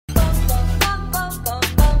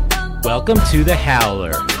Welcome to the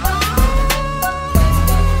Howler.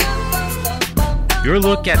 Your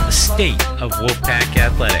look at the state of Wolfpack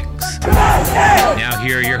athletics. Now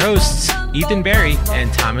here are your hosts, Ethan Berry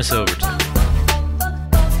and Thomas Overton.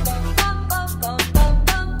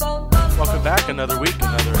 Welcome back, another week,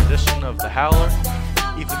 another edition of the Howler.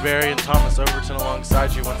 Ethan Berry and Thomas Overton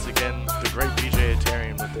alongside you once again. The great BJ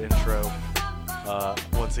Atarian with the intro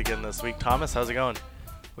once again this week. Thomas, how's it going?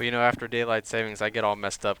 Well, you know, after daylight savings, I get all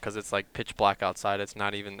messed up because it's like pitch black outside. It's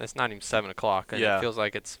not even 7 o'clock, and Yeah. it feels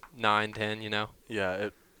like it's 9, 10, you know?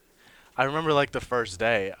 Yeah, I remember like the first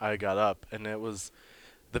day I got up, and it was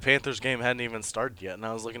the Panthers game hadn't even started yet, and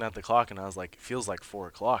I was looking at the clock, and I was like, it feels like 4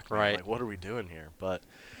 o'clock. Man. Right. Like, what are we doing here? But,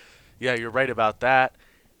 yeah, you're right about that.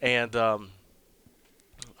 And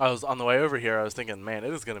I was on the way over here, I was thinking, man,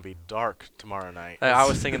 it is going to be dark tomorrow night. I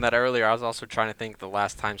was thinking that earlier. I was also trying to think the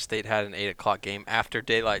last time State had an 8 o'clock game after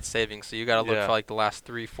daylight savings. So you got to look for like the last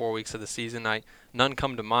 3-4 weeks of the season. None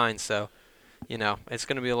come to mind, so, you know, it's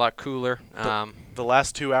going to be a lot cooler. The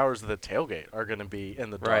last 2 hours of the tailgate are going to be in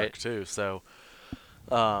the dark, Right. too. So,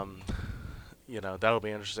 you know, that'll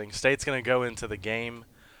be interesting. State's going to go into the game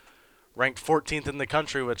ranked 14th in the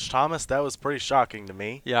country, which, Thomas, that was pretty shocking to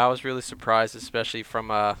me. Yeah, I was really surprised, especially from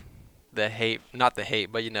not the hate,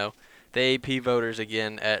 but, you know, the AP voters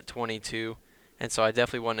again at 22. And so I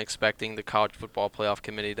definitely wasn't expecting the College Football Playoff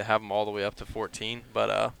Committee to have them all the way up to 14,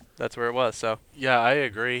 but that's where it was. So Yeah, I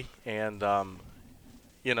agree. And,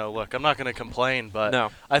 you know, look, I'm not going to complain, but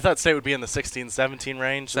No. I thought State would be in the 16-17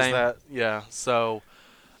 range. Same. Is that, yeah. So,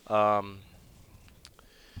 you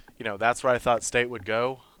know, that's where I thought State would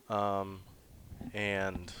go.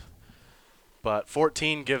 But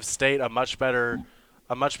 14 gives State a much better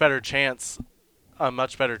chance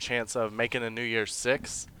of making a New Year's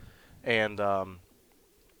Six. And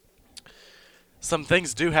some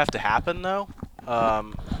things do have to happen, though,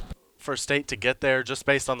 for State to get there, just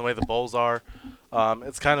based on the way the bowls are.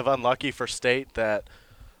 It's kind of unlucky for State that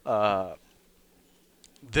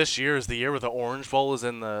this year is the year where the Orange Bowl is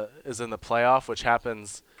in the playoff, which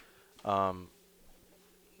happens once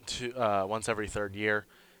every third year.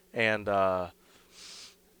 And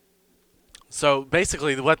so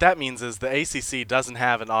basically what that means is the ACC doesn't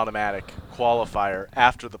have an automatic qualifier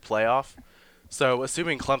after the playoff. So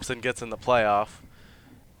assuming Clemson gets in the playoff,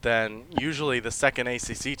 then usually the second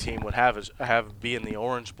ACC team would be in the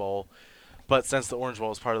Orange Bowl. But since the Orange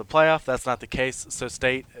Bowl is part of the playoff, that's not the case. So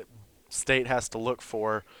State has to look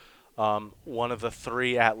for one of the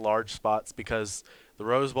 3 at-large spots, because the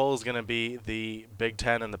Rose Bowl is going to be the Big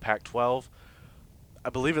Ten and the Pac-12. I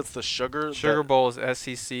believe it's the Sugar Bowl is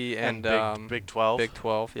SEC and Big 12. Big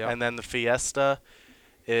 12, yeah. And then the Fiesta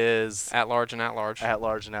is At large and at large. at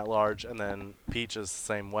large, and then Peach is the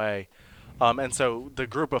same way. And so the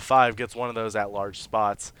group of 5 gets one of those at-large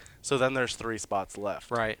spots. So then there's 3 spots left.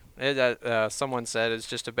 Right. Someone said it's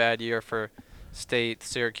just a bad year for State,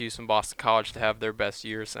 Syracuse, and Boston College to have their best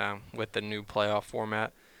years with the new playoff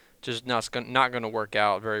format. Just not going to work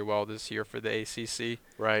out very well this year for the ACC.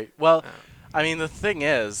 Right. Well, I mean, the thing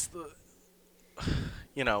is,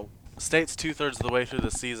 you know, State's 2/3 of the way through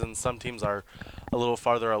the season. Some teams are a little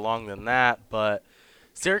farther along than that, but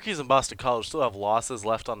Syracuse and Boston College still have losses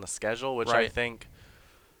left on the schedule, which I think,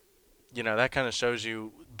 you know, that kind of shows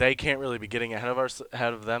you they can't really be getting ahead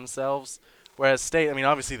of themselves. Whereas State, I mean,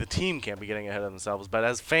 obviously the team can't be getting ahead of themselves, but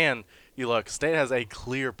as a fan, you look, State has a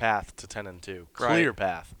clear path to 10-2, clear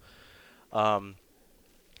path.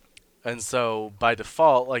 And so by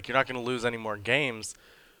default, like, you're not going to lose any more games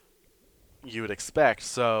you would expect.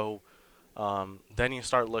 So then you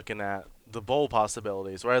start looking at the bowl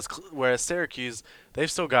possibilities. Whereas Syracuse,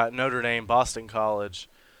 they've still got Notre Dame, Boston College.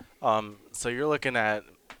 So you're looking at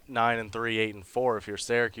 9-3, 8-4 if you're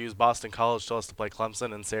Syracuse. Boston College still has to play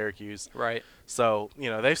Clemson and Syracuse. Right. So, you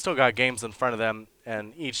know, they've still got games in front of them,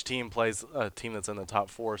 and each team plays a team that's in the top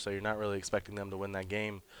 4, so you're not really expecting them to win that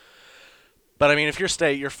game. But, I mean, if you're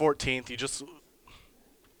State, you're 14th. You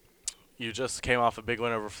just came off a big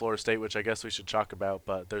win over Florida State, which I guess we should talk about,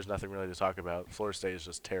 but there's nothing really to talk about. Florida State is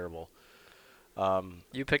just terrible.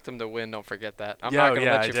 You picked them to win. Don't forget that. I'm not going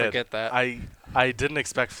to let you forget that. I didn't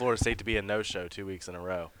expect Florida State to be a no-show 2 weeks in a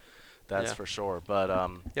row. That's for sure. But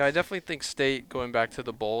yeah, I definitely think State, going back to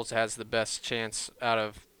the bowls, has the best chance out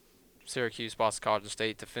of Syracuse, Boston College, and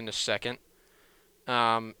State to finish second,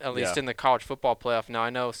 at least in the college football playoff. Now,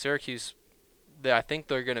 I know Syracuse, I think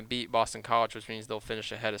they're going to beat Boston College, which means they'll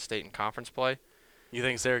finish ahead of State in conference play. You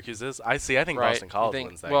think Syracuse is? I think Boston College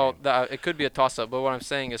wins that game. Well, it could be a toss-up, but what I'm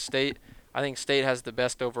saying is I think State has the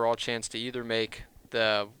best overall chance to either make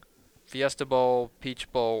the Fiesta Bowl,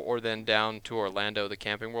 Peach Bowl, or then down to Orlando, the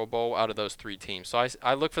Camping World Bowl, out of those 3 teams. So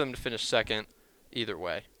I look for them to finish second either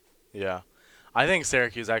way. Yeah. I think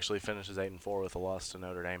Syracuse actually finishes 8-4 with a loss to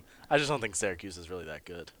Notre Dame. I just don't think Syracuse is really that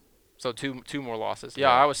good. So two more losses. Yeah,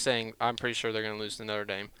 Yeah. I was saying I'm pretty sure they're going to lose to Notre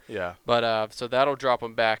Dame. Yeah. But so that'll drop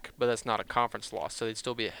them back, but that's not a conference loss, so they'd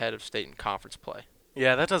still be ahead of State in conference play.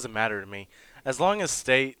 Yeah, that doesn't matter to me. As long as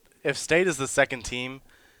if State is the second team,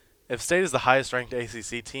 if State is the highest ranked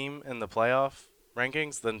ACC team in the playoff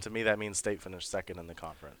rankings, then to me that means State finished second in the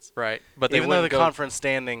conference. Right. But they even though the wouldn't go conference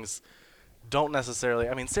standings don't necessarily,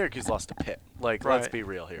 I mean, Syracuse lost to Pitt. Like, let's Right. be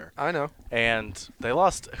real here. I know. And they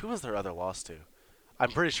lost, who was their other loss to?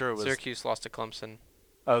 I'm pretty sure it was Syracuse lost to Clemson.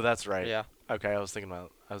 Oh, that's right. Yeah. Okay, I was thinking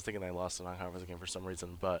they lost a non-conference game for some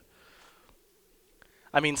reason, but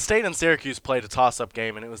I mean, State and Syracuse played a toss-up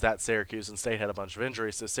game, and it was at Syracuse, and State had a bunch of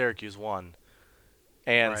injuries, so Syracuse won.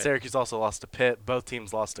 And Right. Syracuse also lost to Pitt. Both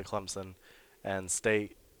teams lost to Clemson and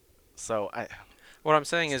State. So What I'm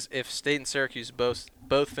saying is if State and Syracuse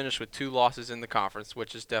both finish with 2 losses in the conference,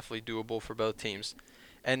 which is definitely doable for both teams,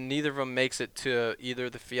 and neither of them makes it to either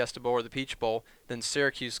the Fiesta Bowl or the Peach Bowl, then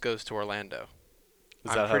Syracuse goes to Orlando.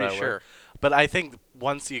 is I'm that how pretty that sure. works? But I think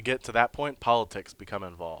once you get to that point, politics become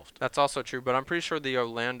involved. That's also true, but I'm pretty sure the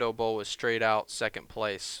Orlando Bowl is straight out second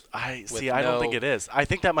place. I with don't think no- it is. I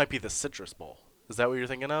think that might be the Citrus Bowl. Is that what you're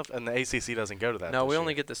thinking of? And the ACC doesn't go to that. No, this we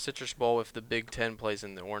only year. get the Citrus Bowl if the Big Ten plays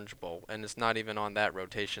in the Orange Bowl, and it's not even on that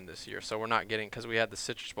rotation this year. So we're not getting, because we had the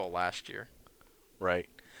Citrus Bowl last year. Right.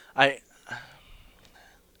 I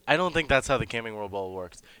don't think that's how the Camping World Bowl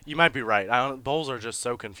works. You might be right. Bowls are just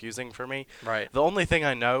so confusing for me. Right. The only thing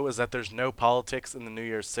I know is that there's no politics in the New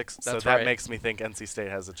Year's Six, so That's that right. makes me think NC State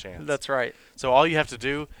has a chance. That's right. So all you have to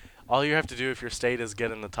do if your state is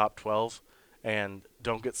get in the top 12 and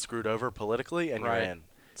don't get screwed over politically, and Right. you're in.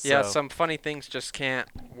 Yeah, So- some funny things just can't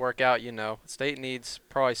work out, State needs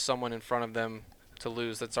probably someone in front of them to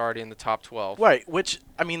lose that's already in the top 12. Right, which,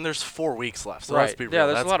 I mean, there's 4 weeks left, so let's Right. be real. Yeah,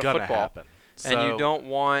 there's a that's lot of gonna football. happen. And you So- don't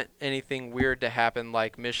want anything weird to happen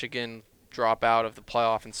like Michigan drop out of the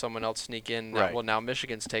playoff and someone else sneak in. Right. Well, now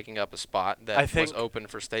Michigan's taking up a spot I that was think- open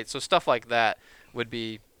for State. So stuff like that would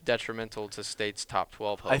be detrimental to State's top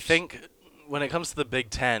 12 hopes. I think when it comes to the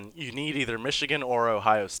Big Ten, you need either Michigan or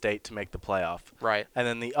Ohio State to make the playoff. Right. And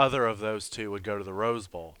then the other of those two would go to the Rose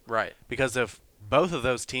Bowl. Right. Because if both of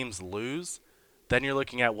those teams lose, then you're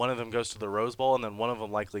looking at one of them goes to the Rose Bowl, and then one of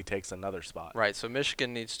them likely takes another spot. Right. So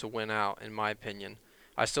Michigan needs to win out, in my opinion.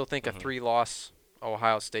 I still think Mhm. a 3-loss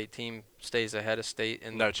Ohio State team stays ahead of State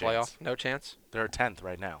in No the playoff. chance. No chance? They're 10th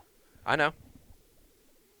right now. I know.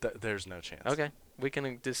 There's no chance. Okay. We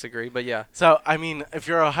can disagree, but yeah. So, I mean, if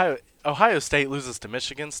you're Ohio State loses to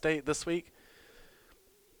Michigan State this week,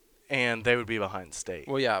 and they would be behind State.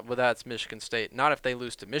 Well, yeah, well, that's Michigan State. Not if they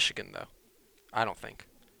lose to Michigan, though. I don't think.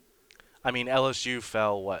 I mean, LSU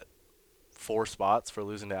fell, 4 spots for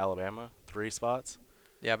losing to Alabama? 3 spots?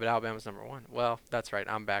 Yeah, but Alabama's number 1. Well, that's right.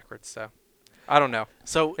 I'm backwards, so. I don't know.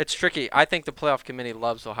 So, It's tricky. I think the playoff committee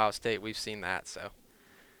loves Ohio State. We've seen that, so.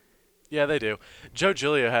 yeah, they do. Joe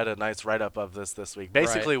Giglio had a nice write-up of this week.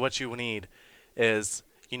 Basically, what you need is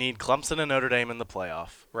you need Clemson and Notre Dame in the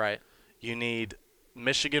playoff. Right. You need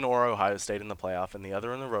Michigan or Ohio State in the playoff, and the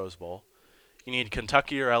other in the Rose Bowl. You need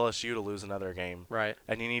Kentucky or LSU to lose another game. Right.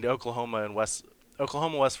 And you need Oklahoma, West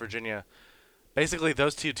Virginia. Basically,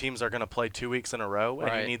 those two teams are going to play 2 weeks in a row, and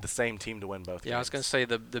you Right. need the same team to win both games. Yeah, I was going to say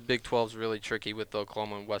the Big 12 is really tricky with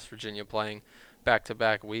Oklahoma and West Virginia playing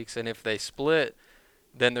back-to-back weeks. And if they split,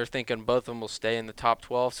 then they're thinking both of them will stay in the top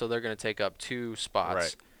 12, so they're going to take up 2 spots.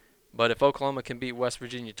 Right. But if Oklahoma can beat West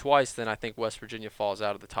Virginia twice, then I think West Virginia falls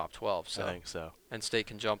out of the top 12. So. I think so. And State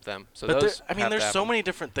can jump them. So But those there's so many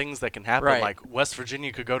different things that can happen. Right. Like West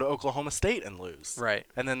Virginia could go to Oklahoma State and lose. Right.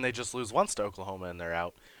 And then they just lose once to Oklahoma and they're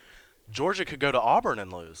out. Georgia could go to Auburn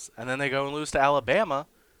and lose. And then they go and lose to Alabama.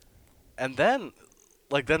 And then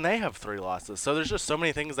they have 3 losses. So there's just so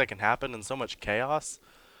many things that can happen and so much chaos.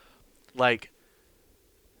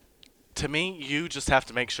 To me, you just have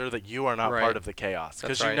to make sure that you are not Right. part of the chaos.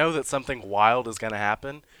 Because That's right. you know that something wild is going to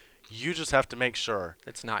happen. You just have to make sure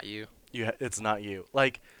It's not you. it's not you.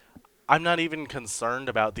 I'm not even concerned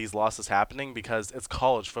about these losses happening because it's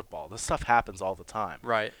college football. This stuff happens all the time.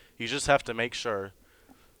 Right. You just have to make sure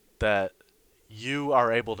that you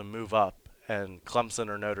are able to move up, and Clemson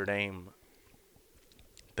or Notre Dame,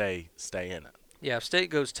 they stay in it. Yeah, if State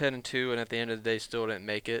goes 10-2 and at the end of the day still didn't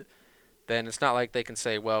make it, then it's not like they can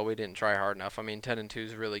say, well, we didn't try hard enough. I mean, 10-2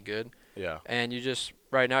 is really good. Yeah. And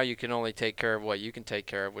right now you can only take care of what you can take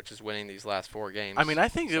care of, which is winning these last 4 games. I mean, I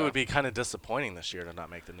think it So- would be kind of disappointing this year to not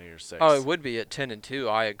make the New Year's Six. Oh, it would be at 10-2.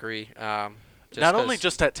 I agree. Not only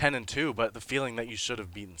just at 10-2, but the feeling that you should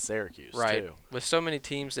have beaten Syracuse too. With so many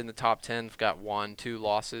teams in the top 10 have got 1-2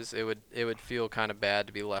 losses, it would feel kind of bad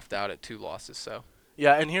to be left out at 2 losses. So.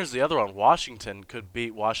 Yeah, and here's the other one. Washington could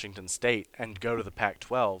beat Washington State and go to the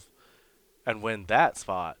Pac-12 and win that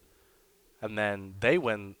spot. And then they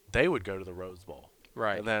would go to the Rose Bowl.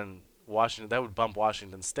 Right. And then that would bump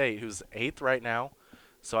Washington State, who's 8th right now.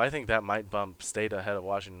 So I think that might bump State ahead of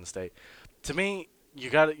Washington State. To me, you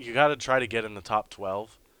got to try to get in the top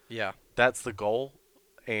 12. Yeah. That's the goal,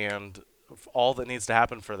 and all that needs to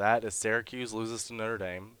happen for that is Syracuse loses to Notre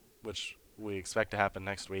Dame, which we expect to happen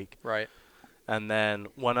next week. Right. And then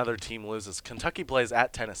one other team loses. Kentucky plays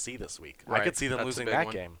at Tennessee this week. Right. I could see them losing that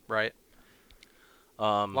game. Right.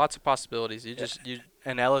 Lots of possibilities.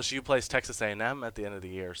 And LSU plays Texas A&M at the end of the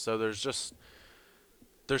year. So there's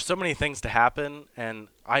so many things to happen, and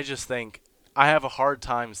I just think I have a hard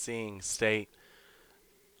time seeing State.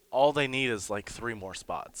 All they need is like 3 more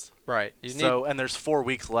spots. Right. And there's 4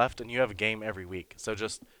 weeks left, and you have a game every week. So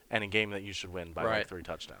just any game that you should win by like 3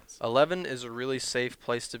 touchdowns. 11 is a really safe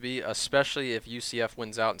place to be, especially if UCF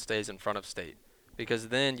wins out and stays in front of State, because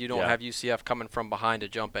then you don't have UCF coming from behind to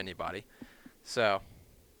jump anybody. So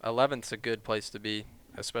 11th's a good place to be,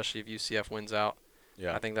 especially if UCF wins out.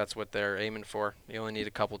 Yeah. I think that's what they're aiming for. You only need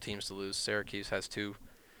a couple teams to lose. Syracuse has two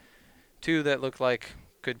that look like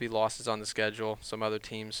could be losses on the schedule. Some other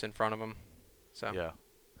teams in front of them. So yeah,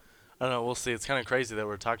 I don't know. We'll see. It's kind of crazy that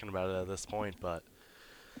we're talking about it at this point, but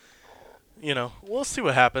we'll see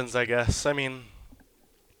what happens. I guess. I mean,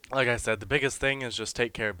 like I said, the biggest thing is just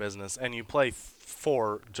take care of business, and you play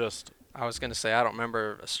 4 just. I was gonna say I don't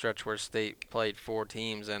remember a stretch where State played 4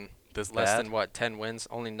 teams and less than 10 wins.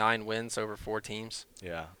 Only 9 wins over 4 teams.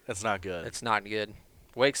 Yeah, it's not good. It's not good.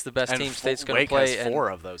 Wake's the best team State's going to Wake play. has 4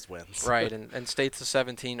 of those wins. Right, and State's a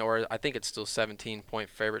 17, or I think it's still 17-point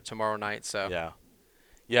favorite tomorrow night. So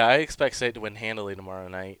yeah, I expect State to win handily tomorrow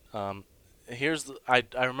night. I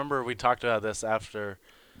remember we talked about this after,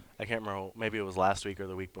 I can't remember, maybe it was last week or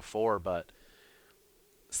the week before, but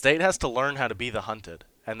State has to learn how to be the hunted.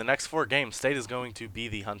 And the next 4 games, State is going to be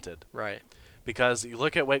the hunted. Right. Because you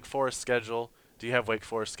look at Wake Forest's schedule. Do you have Wake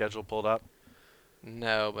Forest's schedule pulled up?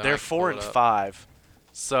 No, but they're 4-5.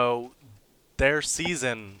 So their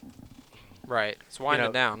season, right, it's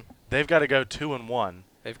winding down. They've got to go 2-1.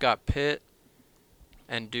 They've got Pitt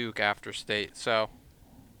and Duke after State. So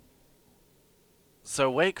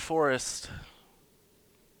Wake Forest,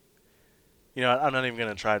 I'm not even going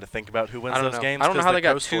to try to think about who wins those games. I don't know how they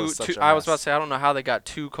got two. I was about to say I don't know how they got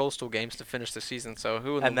 2 Coastal games to finish the season. So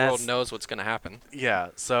who in the world knows what's going to happen? Yeah,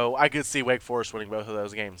 so I could see Wake Forest winning both of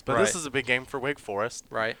those games. But this is a big game for Wake Forest.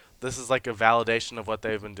 Right. This is like a validation of what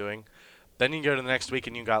they've been doing. Then you go to the next week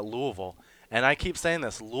and you got Louisville. And I keep saying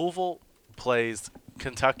this. Louisville plays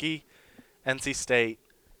Kentucky, NC State,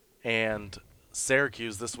 and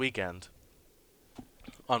Syracuse this weekend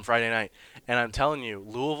on Friday night. And I'm telling you,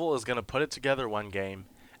 Louisville is going to put it together one game.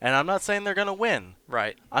 And I'm not saying they're going to win.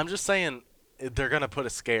 Right. I'm just saying they're going to put a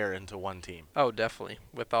scare into one team. Oh, definitely.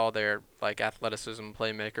 With all their athleticism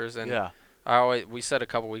playmakers. And yeah. We said a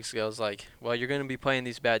couple weeks ago, you're going to be playing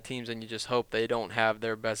these bad teams, and you just hope they don't have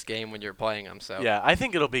their best game when you're playing them. So yeah, I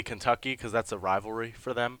think it'll be Kentucky because that's a rivalry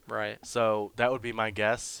for them. Right. So that would be my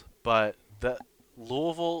guess. But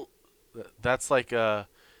Louisville, that's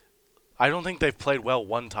I don't think they've played well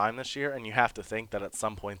one time this year, and you have to think that at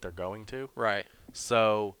some point they're going to. Right.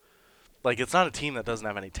 So, it's not a team that doesn't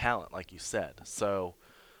have any talent, like you said. So,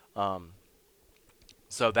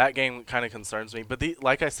 so that game kind of concerns me. But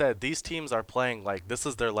like I said, these teams are playing this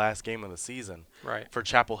is their last game of the season. Right. For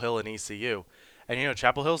Chapel Hill and ECU. And,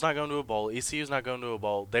 Chapel Hill's not going to a bowl. ECU's not going to a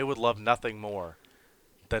bowl. They would love nothing more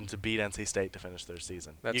than to beat NC State to finish their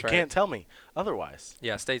season. That's you can't tell me otherwise.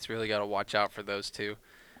 Yeah, State's really got to watch out for those two.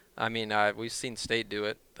 I mean, we've seen State do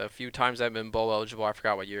it. The few times they've been bowl eligible, I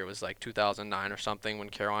forgot what year it was, 2009 or something, when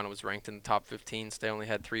Carolina was ranked in the top 15. State only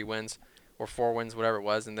had 3 wins or 4 wins, whatever it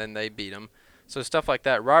was, and then they beat them. So stuff like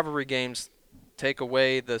that. Rivalry games take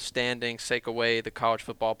away the standings, take away the college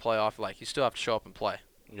football playoff. You still have to show up and play.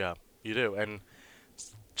 Yeah, you do. And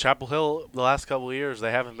Chapel Hill, the last couple of years,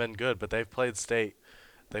 they haven't been good, but they've played State.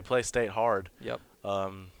 They play State hard. Yep.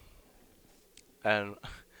 And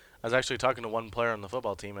I was actually talking to one player on the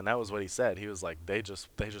football team, and that was what he said. He was like, they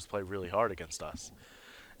just play really hard against us.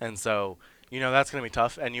 And so, that's going to be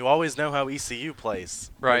tough. And you always know how ECU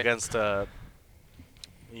plays against UNC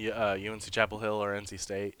Chapel Hill or NC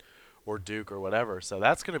State or Duke or whatever. So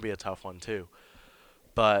that's going to be a tough one too.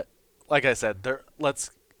 But like I said,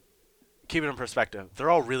 let's keep it in perspective.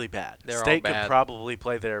 They're all really bad. State could probably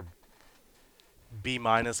play their B-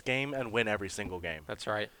 game and win every single game. That's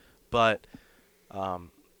right. But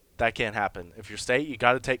That can't happen. If you're State, you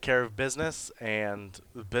got to take care of business, and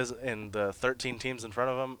the 13 teams in front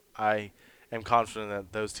of them, I am confident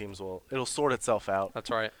that those teams it'll sort itself out. That's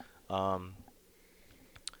right. Um,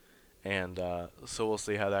 and so we'll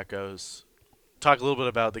see how that goes. Talk a little bit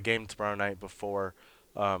about the game tomorrow night before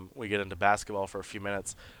we get into basketball for a few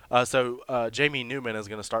minutes. So Jamie Newman is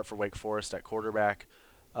going to start for Wake Forest at quarterback.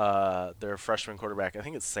 Their freshman quarterback, I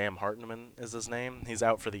think it's Sam Hartman is his name. He's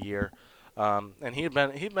out for the year, and he'd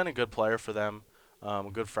been a good player for them, a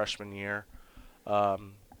good freshman year.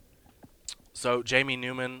 So Jamie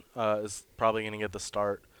Newman is probably going to get the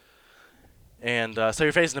start. And so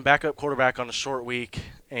you're facing a backup quarterback on a short week,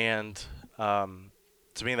 and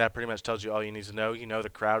to me that pretty much tells you all you need to know. You know the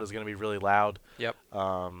crowd is going to be really loud. Yep.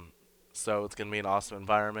 So it's going to be an awesome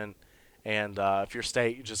environment. And if you're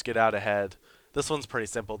State, you just get out ahead. This one's pretty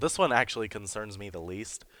simple. This one actually concerns me the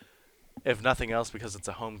least, if nothing else, because it's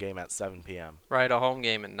a home game at 7 p.m. Right, a home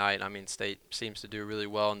game at night. I mean, State seems to do really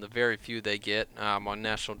well, and the very few they get on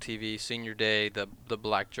national TV, Senior Day, the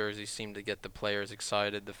black jerseys seem to get the players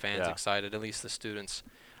excited, the fans excited, at least the students.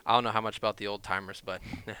 I don't know how much about the old timers, but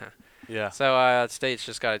yeah. So State's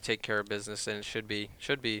just got to take care of business, and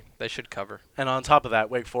they should cover. And on top of that,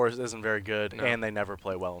 Wake Forest isn't very good, No. and they never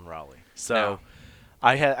play well in Raleigh. So No.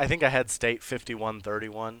 I think I had State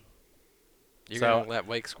 51-31. You're So- going to let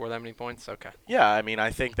Wake score that many points? Okay. Yeah, I mean, I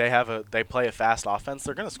think they play a fast offense.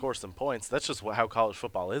 They're going to score some points. That's just how college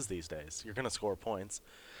football is these days. You're going to score points.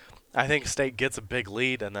 I think State gets a big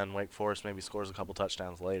lead, and then Wake Forest maybe scores a couple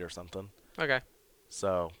touchdowns late or something. Okay.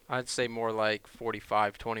 So, I'd say more like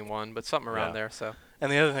 45-21, but something around Yeah. there. So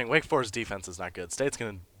and the other thing, Wake Forest defense is not good. State's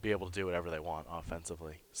going to be able to do whatever they want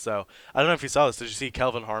offensively. So, I don't know if you saw this. Did you see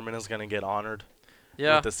Kelvin Harmon is going to get honored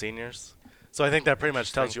with the seniors? So I think that pretty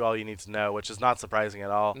much tells you all you need to know, which is not surprising at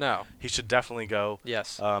all. No. He should definitely go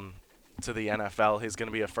Yes. to the NFL. He's going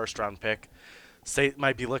to be a first-round pick. State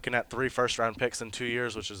might be looking at 3 first-round picks in 2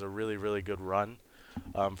 years, which is a really, really good run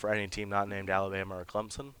for any team not named Alabama or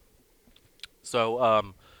Clemson.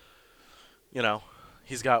 So,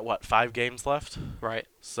 he's got, 5 games left? Right.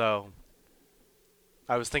 So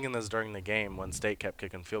I was thinking this during the game when State kept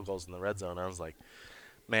kicking field goals in the red zone. I was like,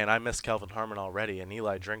 man, I miss Kelvin Harmon already, and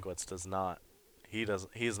Eli Drinkwitz does not.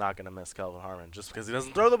 He's not going to miss Kelvin Harmon just because he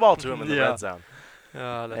doesn't throw the ball to him in the red zone.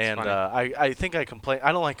 That's And funny. I think I complain.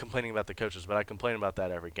 I don't like complaining about the coaches, but I complain about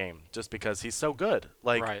that every game just because he's so good.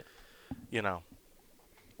 Like, right. You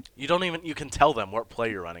can tell them what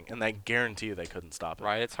play you're running, and I guarantee you they couldn't stop it.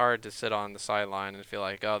 Right. It's hard to sit on the sideline and feel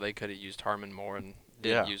like, oh, they could have used Harmon more and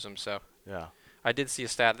didn't use him. So Yeah. I did see a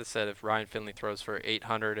stat that said if Ryan Finley throws for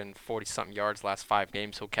 840-something yards last 5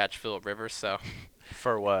 games, he'll catch Phillip Rivers. So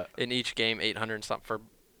For what? in each game, 800-something for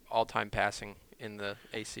all-time passing in the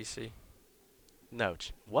ACC. No.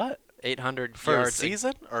 What? 800 For yards a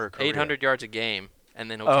season or a career? 800 yards a game, and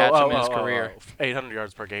then he'll catch him in his career. 800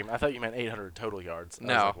 yards per game. I thought you meant 800 total yards. I was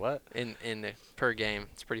No, like, what? in the per game.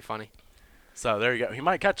 It's pretty funny. So there you go. He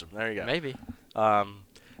might catch him. There you go. Maybe.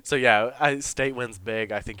 So yeah, State wins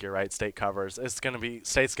big. I think you're right. State covers. State's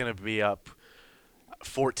gonna be up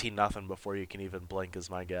 14-0 before you can even blink, is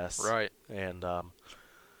my guess. Right. And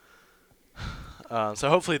so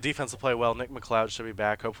hopefully the defense will play well. Nick McLeod should be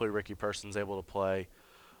back. Hopefully Ricky Person's able to play.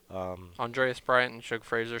 Andreas Bryant and Shug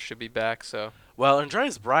Fraser should be back. So Well,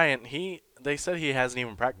 Andreas Bryant, they said he hasn't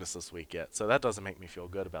even practiced this week yet, so that doesn't make me feel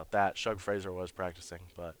good about that. Shug Fraser was practicing,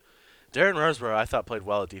 but Darren Roseborough I thought played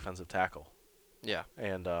well at defensive tackle. yeah.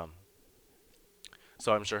 And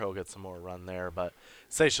so I'm sure he'll get some more run there, but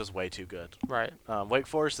State's just way too good. Right. Wake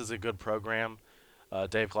Forest is a good program.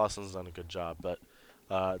 Dave Clawson's done a good job, but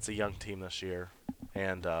it's a young team this year,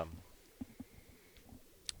 and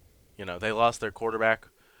they lost their quarterback,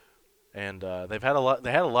 and they've had a lot.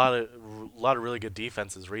 They had a lot of really good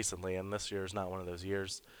defenses recently, and this year is not one of those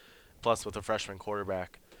years. Plus, with a freshman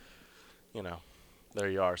quarterback, there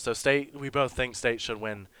you are. So State, we both think State should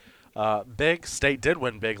win. Big. State did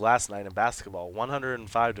win big last night in basketball,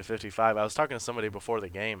 105-55. I was talking to somebody before the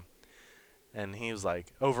game, and he was like,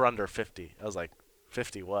 over under 50. I was like,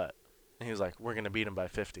 50 what? And he was like, we're going to beat him by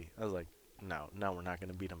 50. I was like, no, we're not going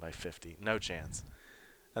to beat him by 50. No chance.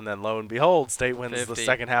 And then lo and behold, State wins the 50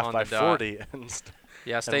 second half on by the dot. 40.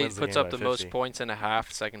 Yeah, and State wins the puts game up by the most 50. points in a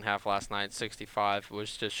half. Second half last night, 65.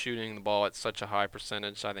 Was just shooting the ball at such a high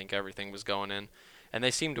percentage. I think everything was going in. And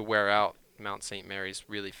they seemed to wear out Mount St. Mary's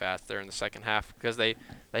really fast there in the second half because they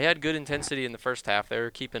had good intensity in the first half. They were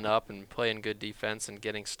keeping up and playing good defense and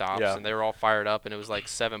getting stops, Yeah. and they were all fired up, and it was like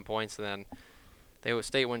 7 points. And then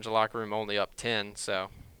State wins the locker room only up 10. So,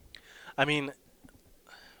 I mean,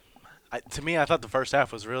 to me, I thought the first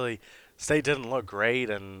half was really State didn't look great,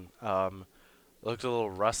 and Looked a little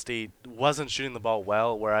rusty. Wasn't shooting the ball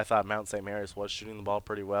well, where I thought Mount St. Mary's was shooting the ball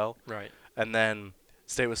pretty well. Right. And then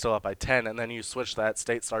State was still up by 10, and then you switch that.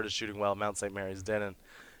 State started shooting well, Mount St. Mary's didn't,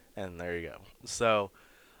 and there you go. So,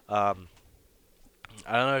 I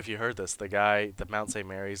don't know if you heard this. The guy, the Mount St.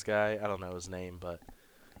 Mary's guy, I don't know his name, but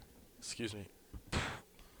excuse me.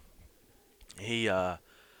 He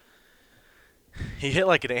hit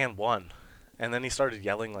like an and one, and then he started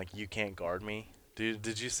yelling like, "You can't guard me." Dude,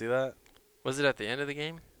 did you see that? Was it at the end of the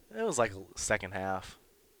game? It was like second half.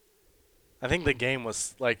 I think the game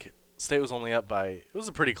was like State was only up by. It was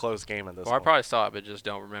a pretty close game at this Well, I point. probably saw it, but just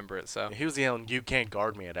don't remember it. So He was yelling, "You can't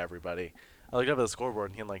guard me" at everybody. I looked up at the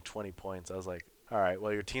scoreboard and he had like 20 points. I was like, all right,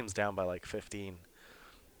 well, your team's down by like 15.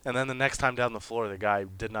 And then the next time down the floor, the guy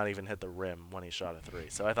did not even hit the rim when he shot a three.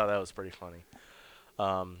 So I thought that was pretty funny.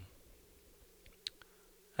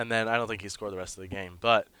 And then I don't think he scored the rest of the game.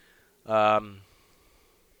 But, yeah,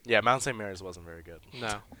 Mount St. Mary's wasn't very good.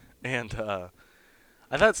 no. And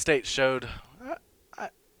I thought State showed,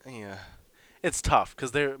 yeah, it's tough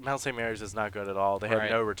because Mount St. Mary's is not good at all. They had Right.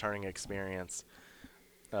 no returning experience,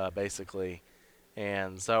 basically.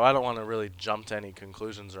 And so I don't want to really jump to any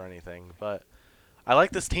conclusions or anything. But I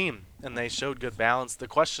like this team, and they showed good balance. The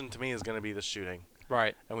question to me is going to be the shooting.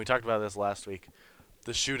 Right. And we talked about this last week.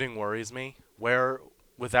 The shooting worries me.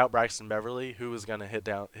 Without Braxton Beverly, who is going to hit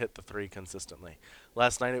the three consistently?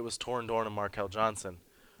 Last night it was Torrin Dorn and Markel Johnson.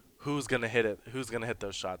 Who's going to hit it? Who's going to hit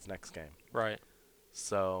those shots next game? Right.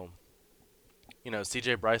 So,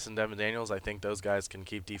 C.J. Bryce and Devin Daniels, I think those guys can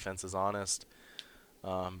keep defenses honest.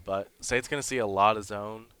 But State's going to see a lot of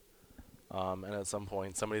zone. And at some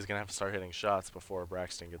point, somebody's going to have to start hitting shots before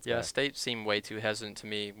Braxton gets Yeah, back. State seemed way too hesitant to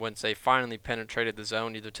me once they finally penetrated the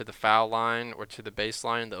zone, either to the foul line or to the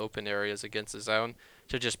baseline, the open areas against the zone,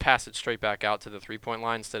 to just pass it straight back out to the three-point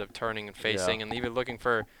line instead of turning and facing and either looking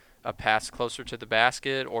for a pass closer to the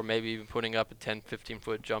basket or maybe even putting up a 10,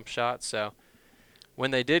 15-foot jump shot. So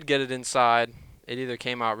when they did get it inside, it either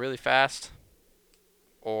came out really fast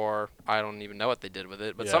or I don't even know what they did with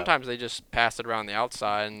it. But Yeah. sometimes they just passed it around the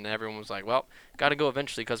outside, and everyone was like, well, got to go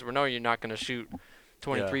eventually because we know you're not going to shoot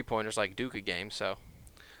 23-pointers like Duke a game. So,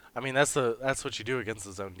 I mean, that's what you do against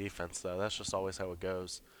the zone defense, though. That's just always how it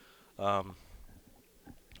goes.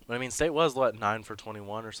 But I mean, State was 9 for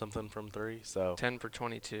 21 or something from three, so 10 for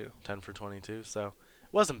 22. 10 for 22, so it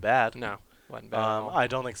wasn't bad. No, wasn't bad at all. I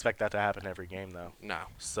don't expect that to happen every game, though. No.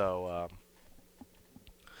 So,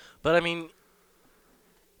 but I mean,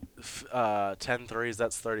 10 threes,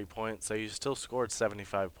 that's 30 points. So you still scored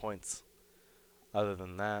 75 points other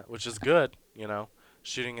than that, which is good,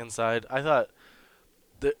 shooting inside. I thought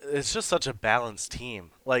it's just such a balanced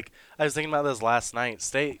team. Like, I was thinking about this last night.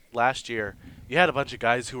 State, last year, you had a bunch of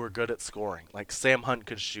guys who were good at scoring. Like, Sam Hunt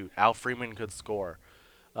could shoot. Al Freeman could score.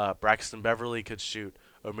 Braxton Beverly could shoot.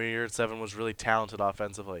 Omier at 7 was really talented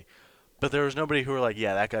offensively. But there was nobody who were like,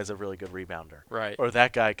 yeah, that guy's a really good rebounder. Right. Or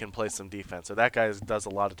that guy can play some defense. Or that guy does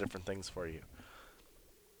a lot of different things for you.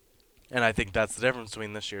 And I think that's the difference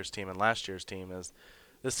between this year's team and last year's team is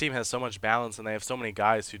this team has so much balance and they have so many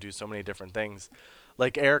guys who do so many different things.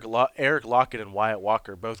 Like Eric Lockett and Wyatt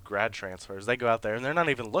Walker, both grad transfers. They go out there and they're not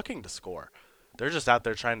even looking to score. They're just out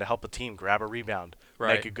there trying to help a team grab a rebound,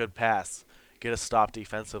 make a good pass, get a stop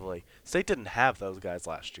defensively. State didn't have those guys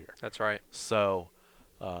last year. That's right. So,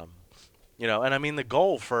 and I mean the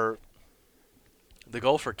goal for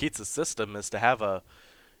Keats' system is to have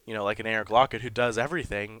like an Eric Lockett who does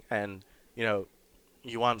everything, and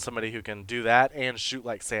you want somebody who can do that and shoot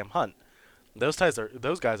like Sam Hunt. Those guys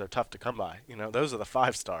are tough to come by. Those are the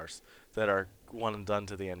 5 stars that are one and done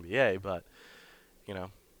to the NBA. But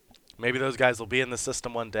maybe those guys will be in the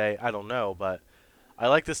system one day. I don't know, but I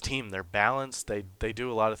like this team. They're balanced. They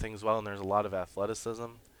do a lot of things well, and there's a lot of athleticism.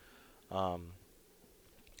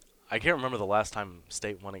 I can't remember the last time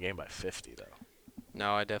State won a game by 50 though.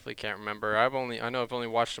 No, I definitely can't remember. I know I've only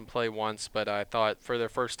watched them play once, but I thought for their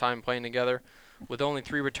first time playing together, with only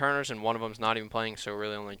 3 returners and one of them's not even playing, so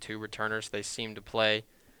really only 2 returners, they seem to play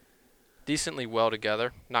decently well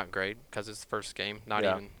together. Not great because it's the first game. No I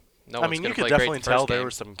one's mean, going you to could play definitely great the tell first there game.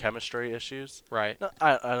 were some chemistry issues. Right. No,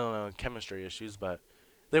 I don't know chemistry issues, but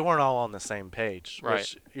they weren't all on the same page. Right.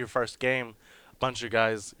 Which your first game, a bunch of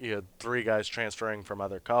guys, you had 3 guys transferring from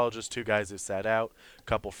other colleges, 2 guys who sat out, a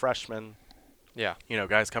couple freshmen. Yeah.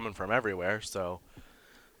 Guys coming from everywhere. So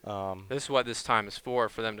This is what this time is for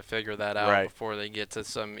them to figure that out Right. before they get to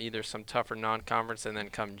some tougher non-conference, and then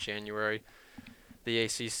come January, the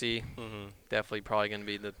ACC definitely probably going to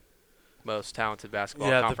be the most talented basketball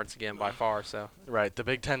conference again by far. So right, the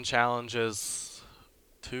Big Ten Challenge is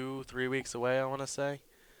 2-3 weeks away, I want to say.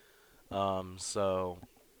 So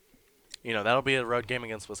that'll be a road game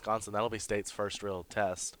against Wisconsin. That'll be State's first real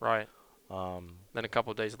test. Right. Then a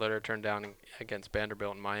couple of days later, turned down against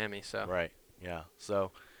Vanderbilt in Miami. So. Right. Yeah.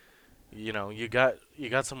 So, you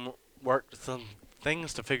got some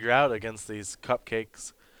things to figure out against these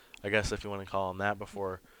cupcakes, I guess if you want to call them that,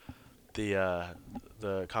 before the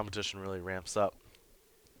competition really ramps up.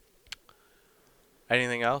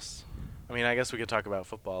 Anything else? I mean, I guess we could talk about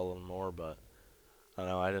football a little more, but I don't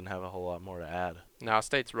know. I didn't have a whole lot more to add. Now,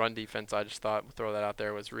 State's run defense, I just thought throw that out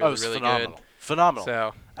there, was really phenomenal. good. Phenomenal.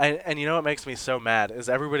 So, and you know what makes me so mad is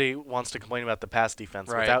everybody wants to complain about the pass defense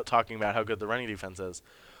without talking about how good the running defense is.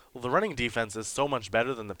 Well, the running defense is so much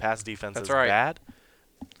better than the pass defense is bad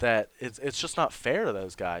that it's just not fair to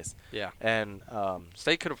those guys. Yeah. And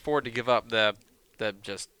State could afford to give up the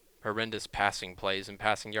just horrendous passing plays and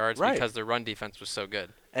passing yards because their run defense was so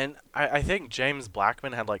good. And I think James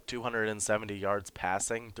Blackman had like 270 yards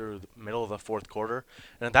passing through the middle of the fourth quarter.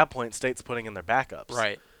 And at that point, State's putting in their backups.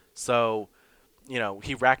 Right. So,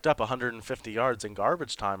 he racked up 150 yards in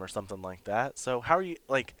garbage time or something like that. So how are you,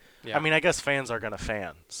 I mean, I guess fans are going to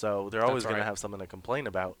fan. So they're always going to have something to complain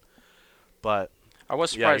about. But I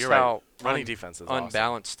was surprised how running defense is unbalanced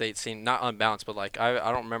awesome. State seemed. Not unbalanced, but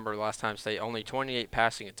I don't remember last time State only 28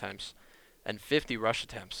 passing attempts and 50 rush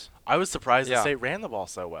attempts. I was surprised that State ran the ball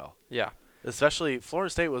so well. Yeah. Especially Florida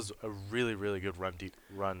State was a really, really good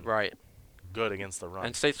run. Right. Good against the run.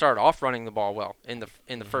 And State started off running the ball well in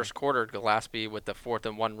the first quarter. Gillespie with the 4th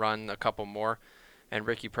and 1 run, a couple more, and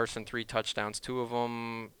Ricky Person 3 touchdowns, two of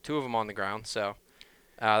them on the ground. So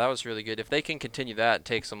that was really good. If they can continue that and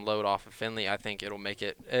take some load off of Finley, I think it'll make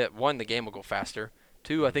it. 1, the game will go faster.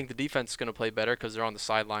 2, I think the defense is going to play better because they're on the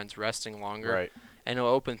sidelines resting longer. Right. And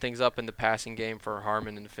it'll open things up in the passing game for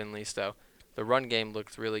Harmon and Finley. So the run game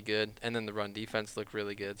looked really good, and then the run defense looked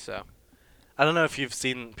really good. So I don't know if you've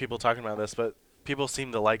seen people talking about this, but people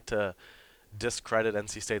seem to like to discredit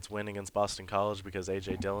NC State's win against Boston College because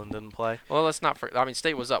A.J. Dillon didn't play. Well, let's not forget. I mean,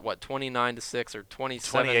 State was up, 29-6 or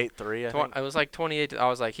 27? 28-3, I think. It was like 28. I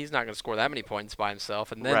was like, he's not going to score that many points by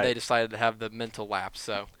himself. And then they decided to have the mental lapse.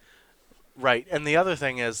 So. Right. And the other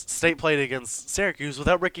thing is State played against Syracuse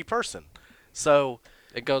without Ricky Person. So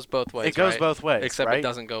it goes both ways. It goes both ways. Except it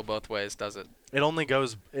doesn't go both ways, does it? It only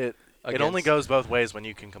goes both ways when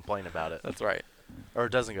you can complain about it. That's right. Or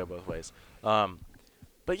it doesn't go both ways.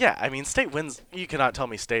 But yeah, I mean, State wins. You cannot tell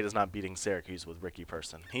me State is not beating Syracuse with Ricky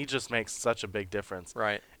Person. He just makes such a big difference.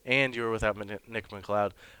 Right. And you were without Nick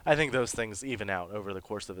McLeod. I think those things even out over the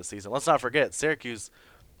course of the season. Let's not forget, Syracuse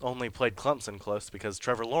only played Clemson close because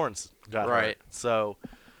Trevor Lawrence got hurt. So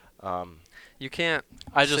you can't.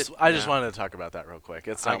 I just wanted to talk about that real quick.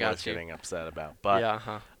 It's not worth getting upset about, but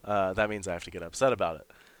that means I have to get upset about it.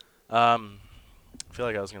 I feel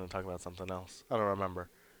like I was going to talk about something else. I don't remember.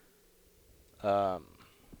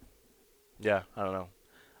 Yeah, I don't know.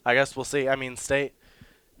 I guess we'll see. I mean, State,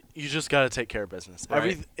 you just got to take care of business.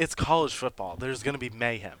 Right. It's college football. There's going to be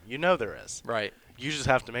mayhem. You know there is. Right. You just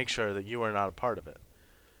have to make sure that you are not a part of it.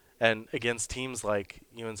 And against teams like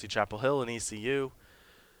UNC Chapel Hill and ECU,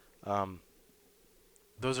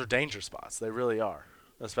 those are danger spots. They really are,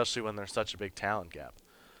 especially when there's such a big talent gap.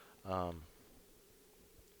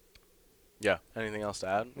 Yeah. Anything else to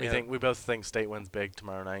add? We both think State wins big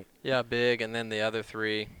tomorrow night. Yeah, big, and then the other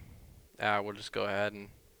 3, we'll just go ahead and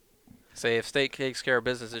say if State takes care of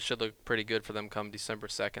business, it should look pretty good for them come December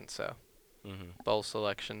 2nd. So, bowl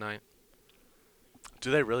selection night.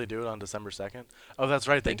 Do they really do it on December 2nd? Oh, that's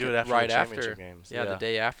right. They do it after the championship games. Yeah, the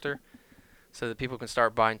day after, so that people can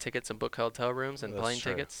start buying tickets and book hotel rooms and plane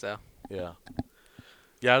tickets. So. Yeah.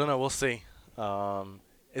 Yeah, I don't know. We'll see.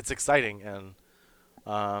 It's exciting, and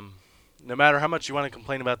no matter how much you want to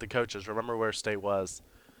complain about the coaches, remember where State was,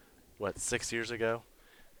 6 years ago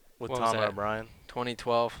with Tom O'Brien?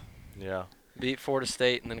 2012. Yeah. Beat Florida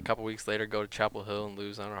State, and then a couple weeks later go to Chapel Hill and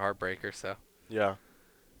lose on a heartbreaker. So. Yeah.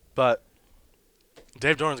 But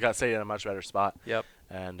Dave Doran's got State in a much better spot. Yep.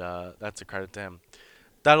 And that's a credit to him.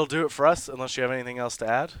 That'll do it for us, unless you have anything else to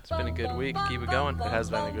add. It's been a good week. Keep it going. It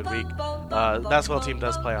has been a good week. The basketball team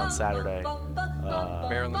does play on Saturday.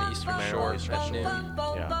 Maryland Eastern Shore at noon.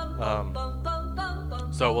 Yeah.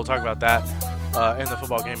 So we'll talk about that in the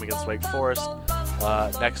football game against Wake Forest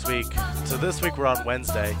next week. So this week we're on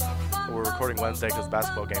Wednesday. We're recording Wednesday because the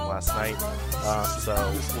basketball game last night. So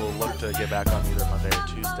we'll look to get back on either Monday or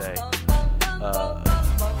Tuesday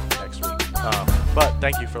next week. But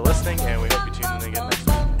thank you for listening, and we hope you tune in again next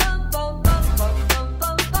week.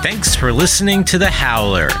 Thanks for listening to The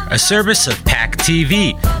Howler, a service of PAC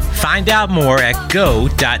TV. Find out more at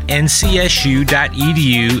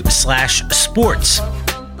go.ncsu.edu/sports.